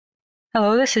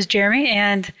Hello, this is Jeremy,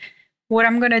 and what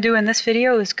I'm going to do in this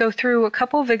video is go through a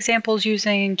couple of examples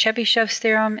using Chebychev's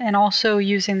theorem and also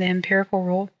using the empirical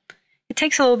rule. It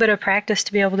takes a little bit of practice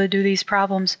to be able to do these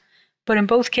problems, but in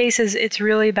both cases, it's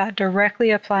really about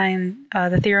directly applying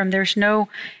the theorem. There's no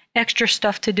extra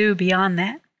stuff to do beyond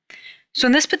that. So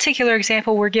in this particular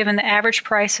example, we're given the average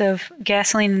price of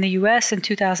gasoline in the US in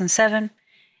 2007,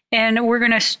 and we're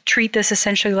going to treat this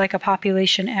essentially like a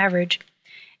population average.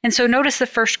 And so notice the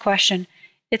first question.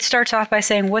 It starts off by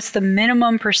saying, what's the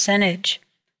minimum percentage?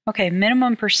 Okay,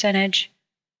 minimum percentage,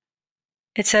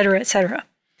 et cetera, et cetera.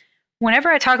 Whenever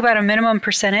I talk about a minimum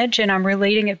percentage and I'm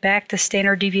relating it back to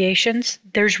standard deviations,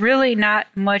 there's really not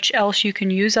much else you can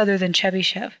use other than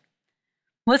Chebychev.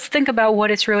 Let's think about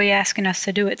what it's really asking us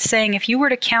to do. It's saying if you were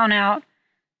to count out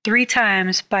 3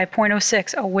 times by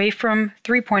 0.06 away from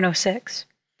 3.06,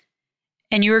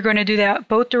 and you are going to do that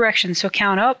both directions, so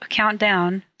count up, count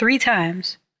down 3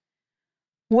 times,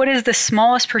 what is the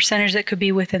smallest percentage that could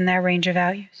be within that range of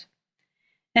values?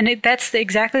 And that's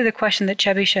exactly the question that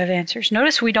Chebychev answers.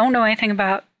 Notice we don't know anything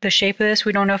about the shape of this.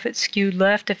 We don't know if it's skewed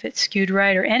left, if it's skewed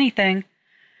right, or anything.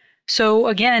 So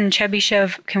again,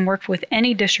 Chebychev can work with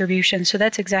any distribution, so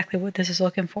that's exactly what this is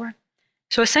looking for.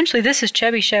 So essentially, this is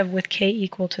Chebychev with k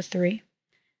equal to 3.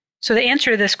 So the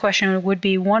answer to this question would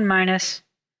be 1 minus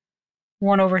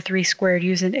 1 over 3 squared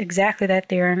using exactly that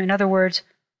theorem. In other words,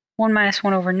 1 minus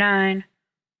 1 over 9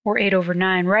 or 8 over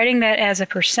 9. Writing that as a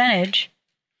percentage,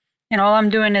 and all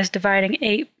I'm doing is dividing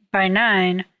 8 by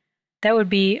 9, that would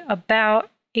be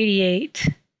about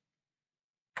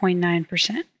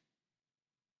 88.9%.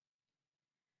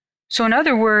 So in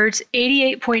other words,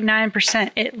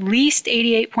 88.9%, at least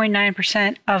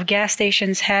 88.9% of gas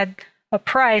stations had a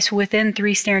price within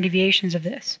 3 standard deviations of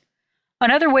this.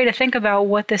 Another way to think about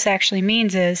what this actually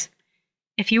means is,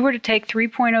 if you were to take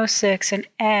 3.06 and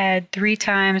add 3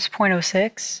 times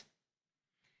 0.06,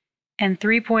 and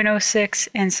 3.06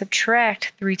 and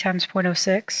subtract 3 times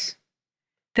 0.06,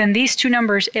 then these two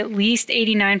numbers, at least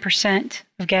 89%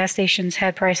 of gas stations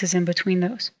had prices in between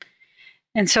those.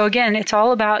 And so again, it's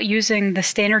all about using the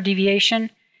standard deviation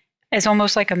as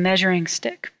almost like a measuring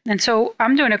stick. And so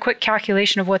I'm doing a quick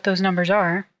calculation of what those numbers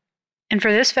are. And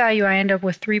for this value, I end up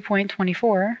with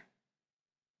 3.24.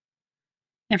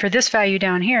 And for this value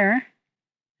down here,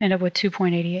 I end up with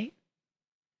 2.88.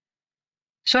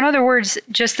 So in other words,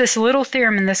 just this little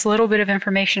theorem and this little bit of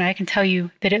information, I can tell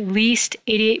you that at least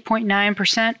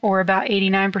 88.9% or about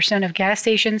 89% of gas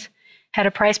stations had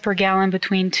a price per gallon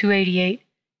between 2.88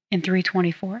 and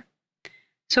 3.24.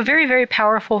 So very, very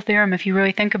powerful theorem if you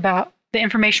really think about the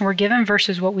information we're given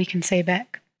versus what we can say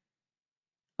back.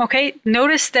 Okay,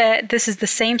 notice that this is the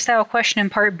same style question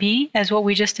in part B as what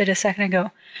we just did a second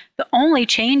ago. The only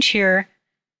change here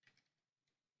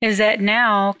is that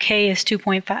now k is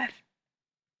 2.5.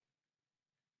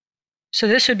 So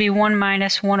this would be 1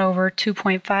 minus 1 over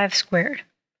 2.5 squared.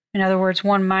 In other words,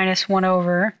 1 minus 1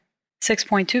 over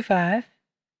 6.25,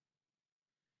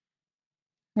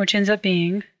 which ends up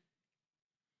being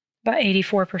about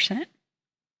 84%.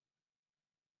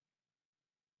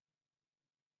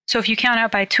 So if you count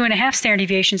out by 2.5 standard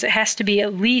deviations, it has to be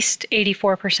at least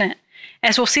 84%.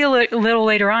 As we'll see a little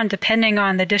later on, depending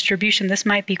on the distribution, this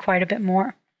might be quite a bit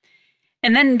more.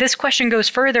 And then this question goes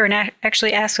further and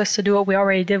actually asks us to do what we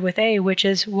already did with A, which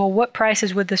is, well, what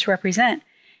prices would this represent?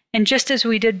 And just as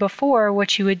we did before,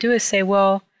 what you would do is say,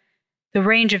 well, the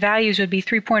range of values would be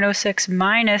 3.06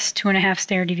 minus 2.5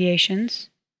 standard deviations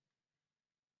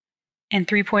and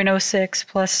 3.06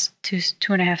 plus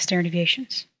 2.5 standard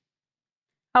deviations.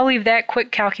 I'll leave that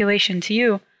quick calculation to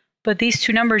you, but these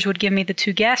two numbers would give me the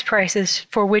 2 gas prices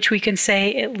for which we can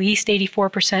say at least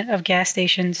 84% of gas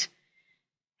stations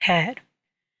had.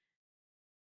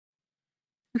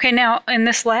 Okay, now in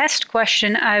this last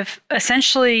question, I've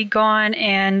essentially gone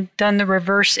and done the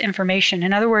reverse information.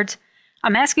 In other words,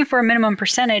 I'm asking for a minimum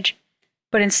percentage,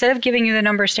 but instead of giving you the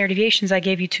number of standard deviations, I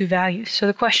gave you 2 values. So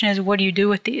the question is, what do you do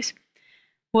with these?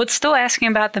 Well, it's still asking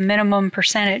about the minimum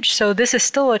percentage. So this is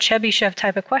still a Chebychev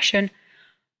type of question,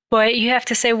 but you have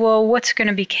to say, well, what's going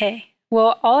to be k?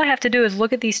 Well, all I have to do is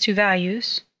look at these 2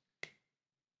 values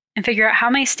and figure out how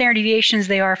many standard deviations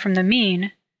they are from the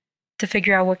mean to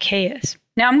figure out what k is.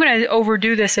 Now, I'm going to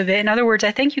overdo this a bit. In other words,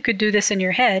 I think you could do this in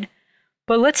your head,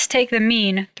 but let's take the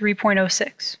mean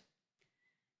 3.06.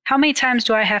 How many times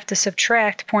do I have to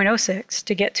subtract 0.06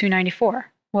 to get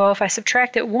 294? Well, if I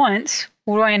subtract it once,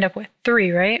 what do I end up with?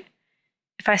 3, right?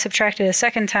 If I subtract it a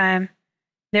second time,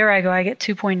 there I go, I get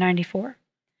 2.94.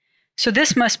 So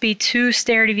this must be 2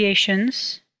 standard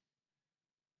deviations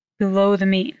below the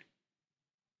mean.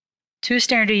 2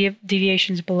 standard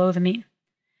deviations below the mean.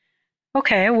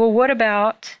 Okay, well, what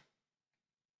about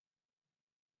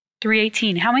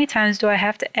 318? How many times do I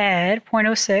have to add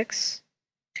 0.06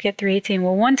 to get 318?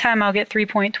 Well, one time I'll get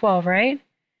 3.12, right?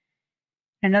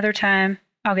 Another time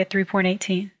I'll get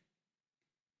 3.18.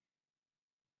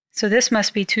 So this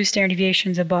must be 2 standard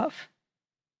deviations above.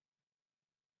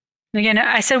 And again,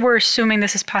 I said we're assuming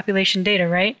this is population data,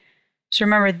 right? So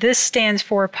remember, this stands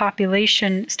for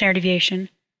population standard deviation.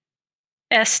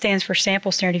 S stands for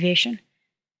sample standard deviation.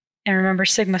 And remember,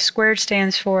 sigma squared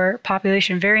stands for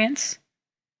population variance.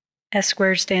 S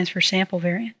squared stands for sample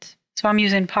variance. So I'm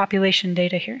using population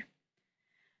data here.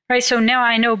 Right, so now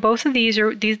I know both of these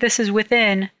this is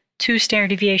within 2 standard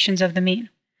deviations of the mean.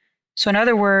 So in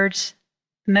other words,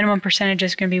 the minimum percentage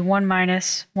is going to be 1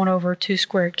 minus 1 over 2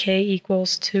 squared, k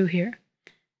equals 2 here.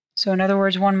 So in other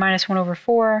words, 1 minus 1 over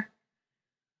 4,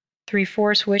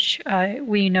 3/4, which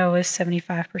we know is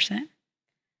 75%.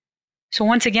 So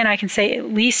once again, I can say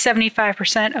at least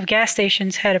 75% of gas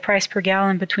stations had a price per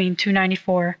gallon between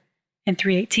 $2.94 and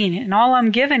 $3.18. And all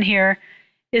I'm given here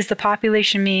is the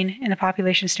population mean and the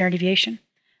population standard deviation.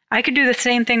 I could do the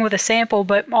same thing with a sample,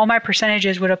 but all my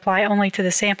percentages would apply only to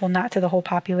the sample, not to the whole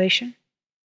population.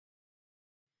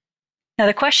 Now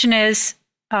the question is,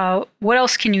 what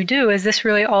else can you do? Is this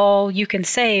really all you can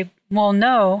say? Well,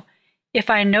 no. If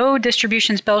I know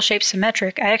distribution's bell-shaped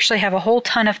symmetric, I actually have a whole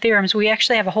ton of theorems. We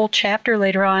actually have a whole chapter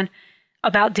later on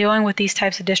about dealing with these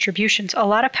types of distributions. A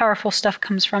lot of powerful stuff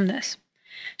comes from this.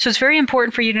 So it's very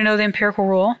important for you to know the empirical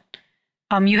rule.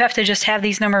 You have to just have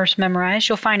these numbers memorized.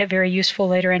 You'll find it very useful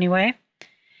later anyway.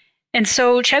 And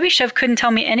so Chebychev couldn't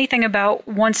tell me anything about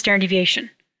one standard deviation.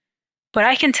 But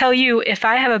I can tell you if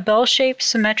I have a bell-shaped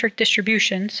symmetric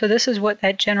distribution, so this is what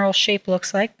that general shape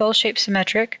looks like, bell-shaped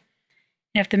symmetric,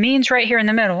 and if the mean's right here in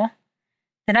the middle,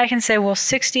 then I can say, well,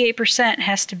 68%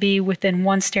 has to be within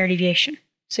 1 standard deviation,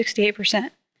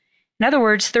 68%. In other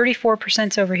words,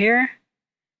 34% is over here,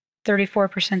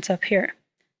 34% is up here.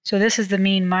 So this is the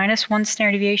mean minus 1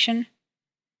 standard deviation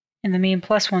and the mean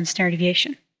plus 1 standard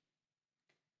deviation.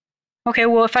 Okay,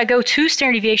 well, if I go 2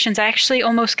 standard deviations, I actually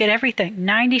almost get everything,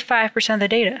 95% of the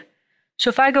data. So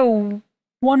if I go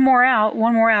one more out,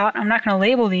 I'm not going to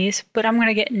label these, but I'm going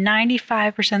to get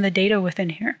 95% of the data within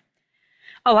here.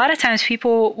 A lot of times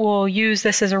people will use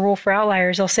this as a rule for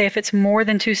outliers. They'll say if it's more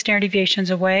than 2 standard deviations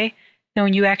away,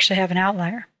 then you actually have an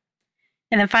outlier.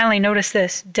 And then finally, notice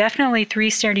this, definitely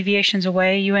 3 standard deviations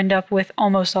away, you end up with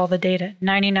almost all the data,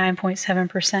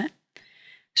 99.7%.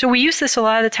 So we use this a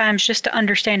lot of the times just to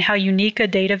understand how unique a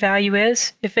data value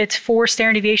is. If it's 4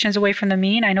 standard deviations away from the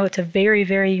mean, I know it's a very,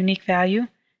 very unique value.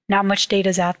 Not much data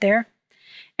is out there.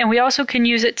 And we also can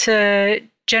use it to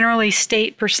generally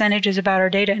state percentages about our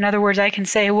data. In other words, I can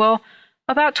say, well,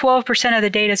 about 12% of the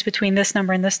data is between this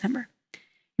number and this number. You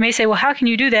may say, well, how can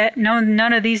you do that? No,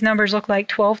 none of these numbers look like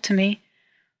 12 to me.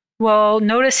 Well,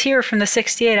 notice here from the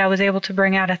 68, I was able to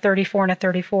bring out a 34 and a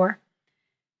 34.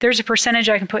 There's a percentage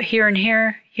I can put here and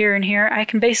here, here and here. I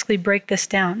can basically break this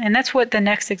down. And that's what the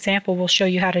next example will show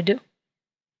you how to do.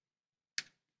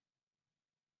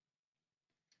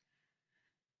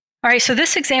 All right, so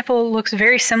this example looks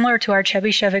very similar to our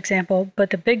Chebychev example,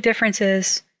 but the big difference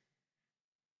is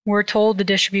we're told the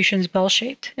distribution is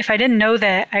bell-shaped. If I didn't know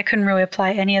that, I couldn't really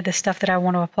apply any of the stuff that I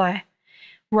want to apply.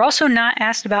 We're also not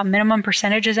asked about minimum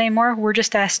percentages anymore. We're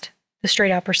just asked the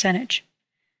straight-out percentage.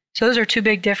 So those are 2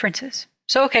 big differences.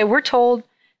 So, okay, we're told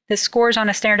that scores on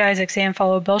a standardized exam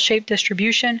follow a bell-shaped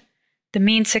distribution, the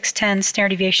mean 610, standard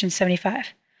deviation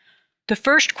 75. The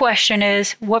first question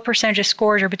is, what percentage of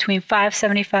scores are between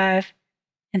 575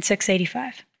 and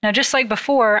 685? Now, just like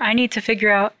before, I need to figure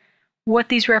out what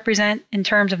these represent in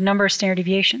terms of number of standard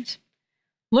deviations.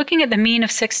 Looking at the mean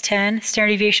of 610,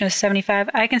 standard deviation of 75,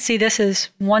 I can see this is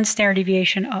 1 standard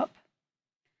deviation up.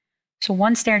 So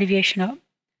 1 standard deviation up.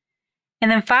 And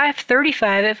then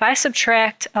 535, if I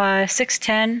subtract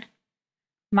 610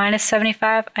 minus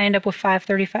 75, I end up with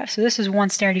 535. So this is 1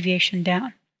 standard deviation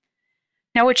down.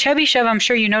 Now with Chebychev, I'm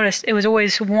sure you noticed it was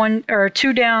always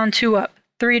 2 down, 2 up,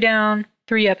 3 down,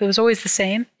 3 up. It was always the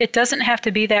same. It doesn't have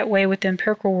to be that way with the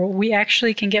empirical rule. We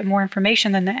actually can get more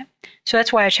information than that. So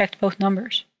that's why I checked both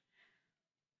numbers.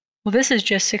 Well, this is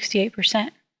just 68%.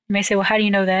 You may say, well, how do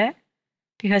you know that?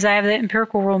 Because I have the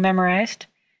empirical rule memorized.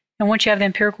 And once you have the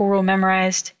empirical rule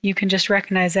memorized, you can just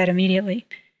recognize that immediately.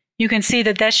 You can see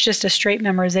that that's just a straight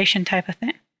memorization type of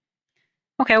thing.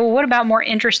 Okay, well, what about more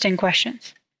interesting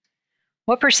questions?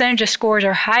 What percentage of scores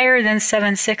are higher than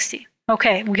 760?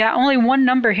 Okay, we got only one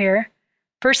number here.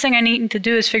 First thing I need to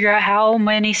do is figure out how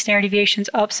many standard deviations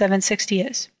up 760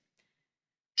 is.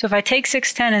 So if I take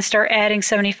 610 and start adding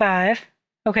 75,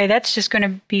 okay, that's just going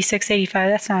to be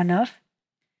 685. That's not enough.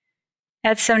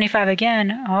 Add 75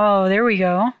 again. Oh, there we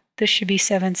go. This should be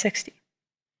 760.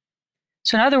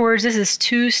 So in other words, this is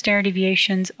 2 standard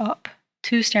deviations up.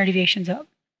 2 standard deviations up.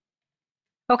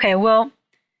 Okay, well,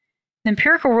 the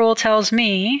empirical rule tells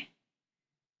me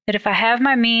that if I have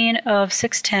my mean of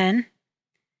 610,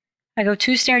 I go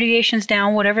 2 standard deviations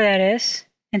down, whatever that is,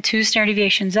 and 2 standard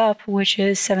deviations up, which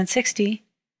is 760,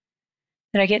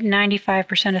 that I get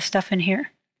 95% of stuff in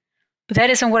here. But that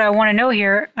isn't what I want to know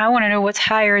here. I want to know what's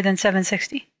higher than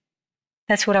 760.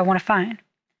 That's what I want to find.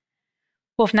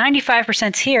 Well, if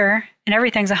 95% is here and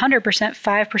everything's 100%,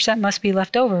 5% must be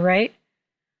left over, right?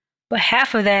 But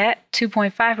half of that,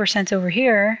 2.5% is over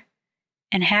here,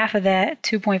 and half of that,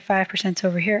 2.5% is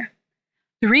over here.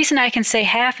 The reason I can say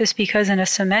half is because in a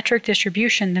symmetric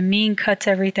distribution, the mean cuts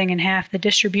everything in half. The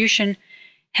distribution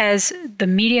has the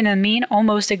median and mean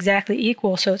almost exactly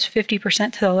equal, so it's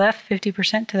 50% to the left,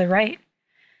 50% to the right.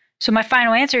 So my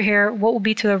final answer here, what will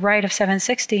be to the right of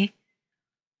 760,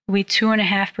 will be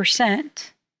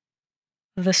 2.5%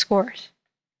 of the scores.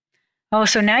 Oh,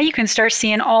 so now you can start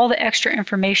seeing all the extra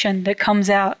information that comes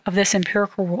out of this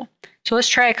empirical rule. So let's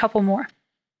try a couple more.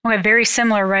 Okay, very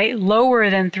similar, right? Lower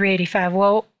than 385.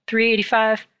 Well,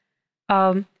 385,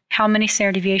 how many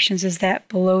standard deviations is that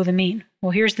below the mean?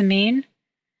 Well, here's the mean. I'm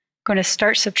going to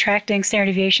start subtracting standard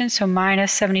deviations, so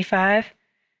minus 75.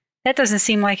 That doesn't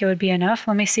seem like it would be enough.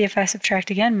 Let me see if I subtract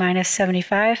again, minus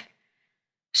 75.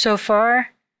 So far,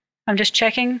 I'm just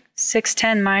checking,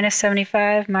 610 minus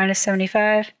 75, minus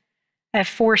 75. I have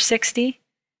 460,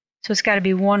 so it's got to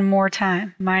be one more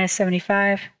time, minus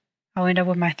 75. I'll end up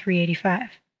with my 385.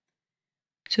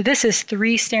 So this is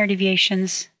 3 standard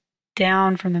deviations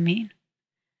down from the mean.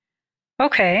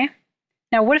 Okay,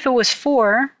 now what if it was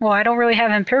 4? Well, I don't really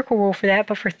have an empirical rule for that,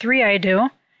 but for 3 I do.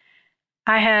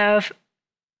 I have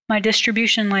my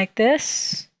distribution like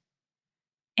this,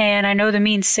 and I know the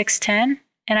mean 610,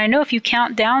 and I know if you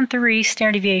count down 3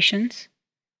 standard deviations,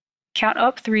 count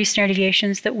up 3 standard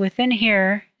deviations, that within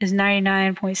here is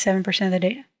 99.7% of the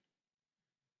data.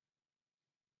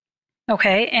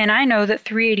 Okay, and I know that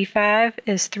 385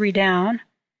 is 3 down,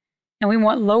 and we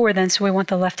want lower than, so we want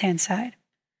the left-hand side.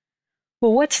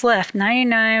 Well, what's left?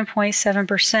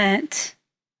 99.7%.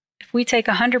 If we take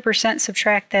 100%,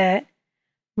 subtract that,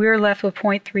 we're left with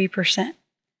 0.3%. All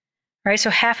right, so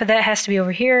half of that has to be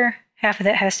over here, half of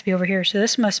that has to be over here. So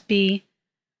this must be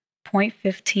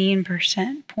 0.15%,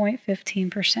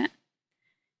 0.15%.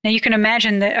 Now you can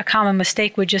imagine that a common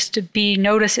mistake would just be,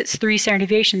 notice it's 3 standard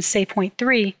deviations, say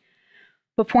 0.3,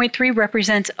 but 0.3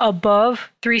 represents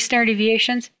above 3 standard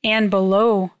deviations and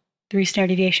below 3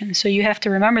 standard deviations. So you have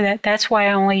to remember that. That's why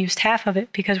I only used half of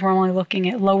it, because we're only looking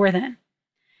at lower than.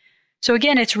 So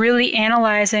again, it's really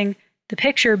analyzing the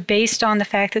picture based on the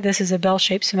fact that this is a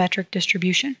bell-shaped symmetric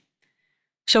distribution.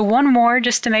 So one more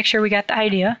just to make sure we got the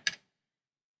idea.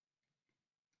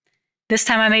 This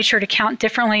time I made sure to count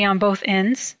differently on both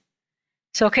ends.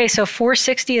 So okay, so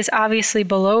 460 is obviously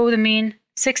below the mean.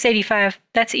 685,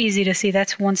 that's easy to see.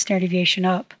 That's 1 standard deviation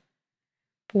up.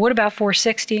 But what about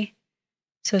 460?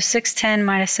 So 610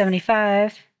 minus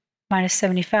 75, minus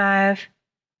 75,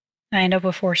 I end up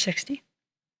with 460.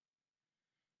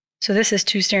 So this is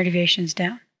 2 standard deviations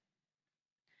down.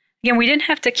 Again, we didn't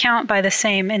have to count by the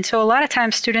same, and so a lot of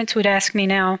times students would ask me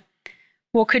now,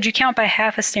 well, could you count by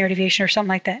half a standard deviation or something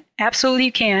like that? Absolutely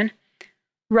you can.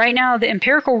 Right now, the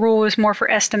empirical rule is more for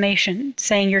estimation,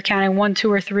 saying you're counting 1,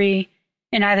 2, or 3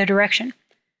 in either direction.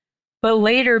 But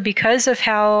later, because of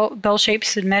how bell-shaped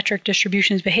symmetric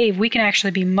distributions behave, we can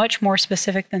actually be much more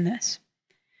specific than this.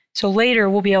 So later,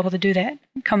 we'll be able to do that,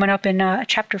 coming up in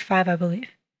chapter 5, I believe.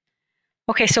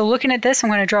 Okay, so looking at this, I'm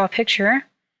going to draw a picture.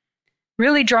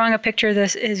 Really drawing a picture of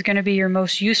this is going to be your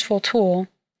most useful tool.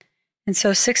 And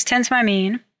so 610 is my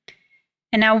mean.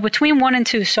 And now between 1 and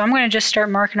 2, so I'm going to just start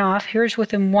marking off. Here's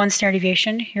within 1 standard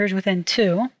deviation. Here's within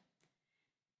 2.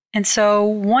 And so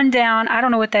 1 down, I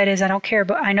don't know what that is. I don't care.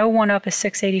 But I know 1 up is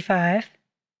 685.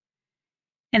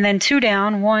 And then 2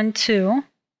 down, 1, 2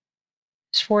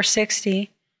 is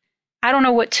 460. I don't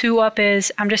know what 2 up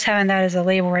is. I'm just having that as a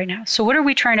label right now. So what are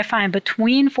we trying to find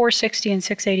between 460 and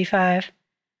 685?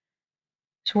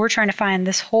 So we're trying to find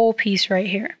this whole piece right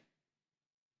here.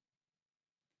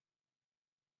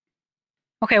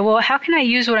 Okay, well, how can I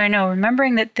use what I know,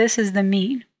 remembering that this is the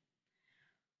mean?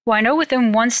 Well, I know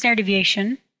within 1 standard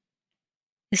deviation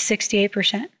is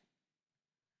 68%.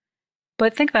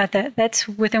 But think about that. That's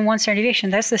within 1 standard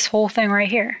deviation. That's this whole thing right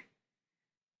here.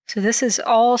 So this is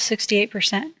all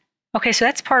 68%. Okay, so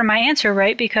that's part of my answer,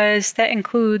 right? Because that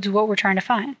includes what we're trying to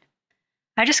find.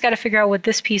 I just got to figure out what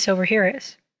this piece over here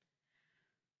is.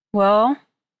 Well,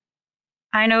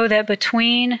 I know that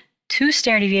between 2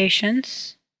 standard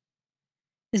deviations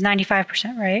is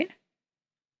 95%, right?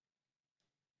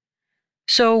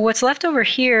 So what's left over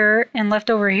here and left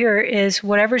over here is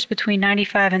whatever's between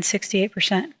 95 and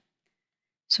 68%.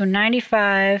 So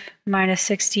 95 minus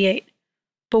 68.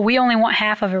 But we only want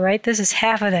half of it, right? This is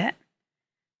half of that.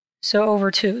 So over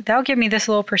 2. That'll give me this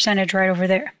little percentage right over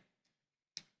there.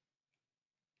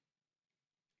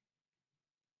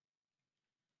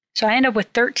 So I end up with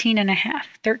 13 and a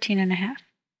half. 13 and a half.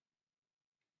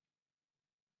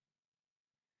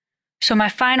 So my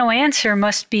final answer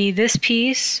must be this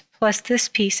piece plus this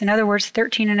piece. In other words,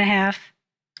 13 and a half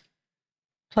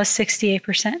plus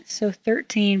 68%. So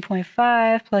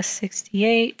 13.5 plus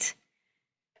 68.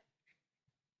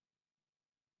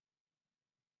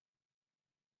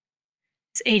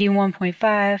 It's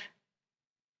 81.5.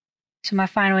 So my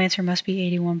final answer must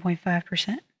be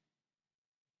 81.5%.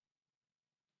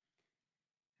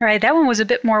 All right, that one was a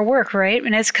bit more work, right?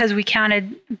 And it's because we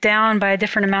counted down by a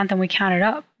different amount than we counted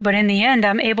up. But in the end,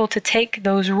 I'm able to take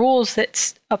those rules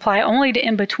that apply only to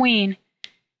in between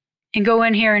and go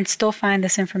in here and still find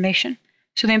this information.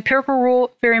 So the empirical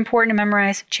rule, very important to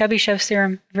memorize. Chebychev's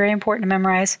theorem, very important to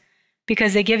memorize,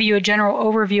 because they give you a general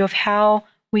overview of how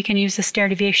we can use the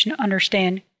standard deviation to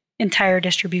understand entire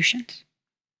distributions.